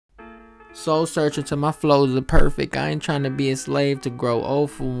Soul searching till my flows are perfect. I ain't trying to be a slave to grow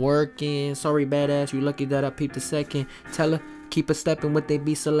old from working. Sorry, badass, you lucky that I peeped a second. Tell her, keep a stepping with they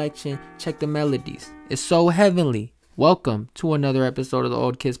beat selection. Check the melodies. It's so heavenly. Welcome to another episode of the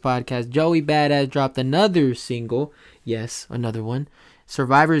Old Kids Podcast. Joey Badass dropped another single. Yes, another one.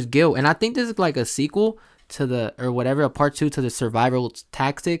 Survivor's Guilt. And I think this is like a sequel to the, or whatever, a part 2 to the survival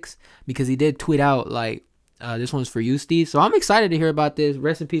tactics. Because he did tweet out like, this one's for you, Steve. So I'm excited to hear about this.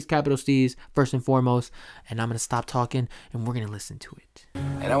 Rest in peace, Capital Steez, first and foremost. And I'm going to stop talking and we're going to listen to it.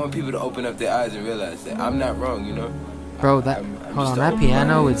 And I want people to open up their eyes and realize that I'm not wrong, you know? Bro, that, hold on, that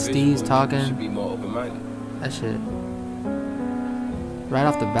piano with Steez talking. Should be more open-minded. That shit. Right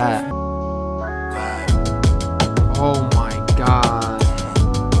off the bat. Oh my god.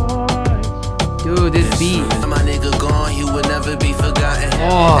 Dude, this beat. My nigga gone, he would never be forgotten.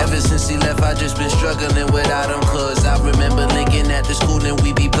 Ever since he left, I just been struggling without him. Cause I remember linking at the school and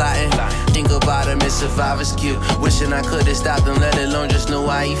we be plotting. Think about him, it's survivor's guilt. Wishing I could've stopped him, let alone just know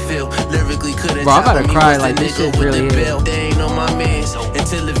how he feel. Lyrically couldn't Bro, I'm about to him, cry, like this shit really is. They ain't on my mans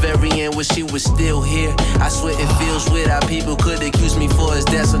until the very end when she was still here. I swear it feels weird how people could accuse me for his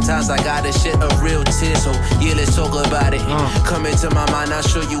death. Sometimes I gotta shed a real tear. So yeah, let's talk about it. Come into my mind, I'll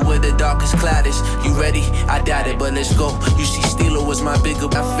show you where the darkest cloud is. You ready? I doubt it, but let's go. You see, Steeler was my bigger,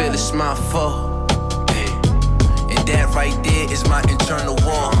 I feel it's my fault. And that right there is my internal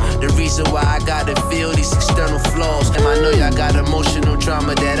war. The reason why I gotta feel these external flaws. And I know y'all got emotional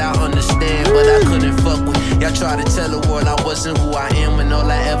trauma that I understand, but I couldn't fuck with. Y'all try to tell the world I wasn't who I am, and all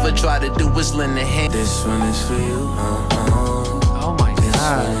I ever try to do was lend a hand. This one is for you. Oh my god. This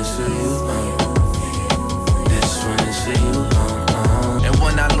one is for you. This one is for you. And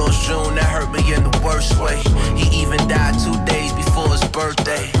when I lost June, that hurt me in the worst way. He even died 2 days before his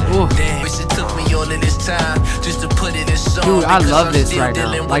birthday. Damn, wish it took me all of this time just to put it in song. Dude, I love this right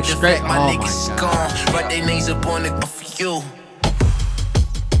now. Like straight, my oh niggas my gone. god. Write their names up on it for you.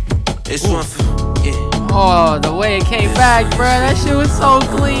 It's one for, yeah. Oh, the way it came back, bro. That shit was so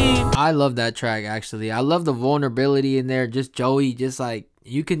clean. I love that track, actually. I love the vulnerability in there. Just Joey, just like,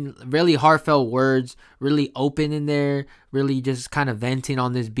 you can really heartfelt words, really open in there, really just kind of venting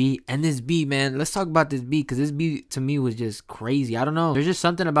on this beat. And this beat, man, let's talk about this beat, because this beat to me was just crazy. I don't know. There's just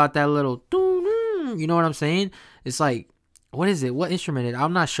something about that little, you know what I'm saying? It's like, what is it? What instrument is it?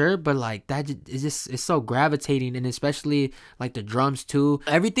 I'm not sure, but like that is just, it's so gravitating, and especially like the drums too.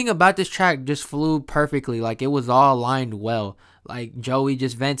 Everything about this track just flew perfectly. Like it was all aligned well. Like Joey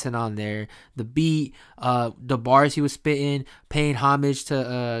just venting on there, the beat, the bars he was spitting, paying homage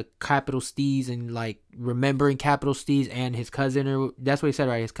to Capital Steez, and like remembering Capital Steez and his cousin, or that's what he said,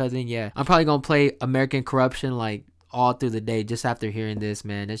 right? His cousin. Yeah, I'm probably gonna play American Corruption like all through the day just after hearing this,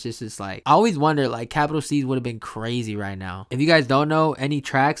 man. It's like, I always wonder, like, Capital Steez would have been crazy right now. If you guys don't know any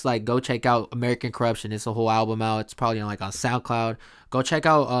tracks, like, go check out American Corruption. It's a whole album out. It's probably on like on SoundCloud. Go check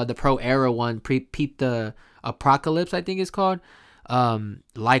out the Pro Era one, Peep the Apocalypse, I think it's called.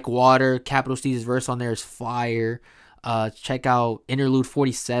 Like Water, Capital Steez's verse on there is fire. Check out Interlude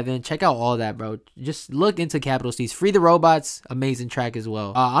 47. Check out all that, bro. Just look into Capital Steez. Free the Robots, amazing track as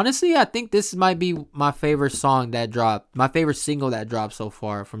well. Honestly, I think this might be my favorite song that dropped, my favorite single that dropped so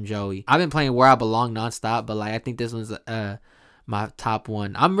far from Joey. I've been playing Where I Belong nonstop, but like I think this one's my top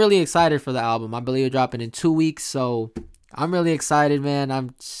one. I'm really excited for the album. I believe it's dropping in 2 weeks, so I'm really excited, man.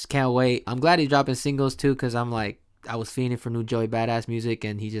 I'm just can't wait. I'm glad he's dropping singles too, because I'm like, I was fiending for new Joey Badass music,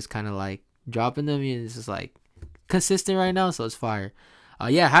 and he just kind of like dropping them, and it's just like consistent right now, so it's fire.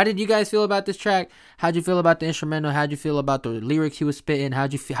 Yeah, how did you guys feel about this track? How'd you feel about the instrumental? How'd you feel about the lyrics he was spitting? How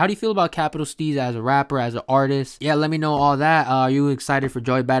do you feel about Capital Steez as a rapper, as an artist? Yeah, let me know all that. Are you excited for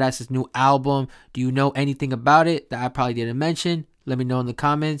Joey Badass's new album? Do you know anything about it that I probably didn't mention? Let me know in the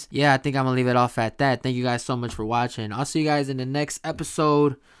comments. Yeah, I think I'm gonna leave it off at that. Thank you guys so much for watching. I'll see you guys in the next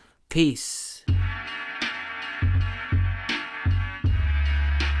episode. Peace.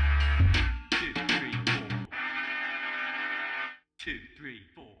 2, 3,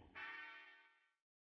 4.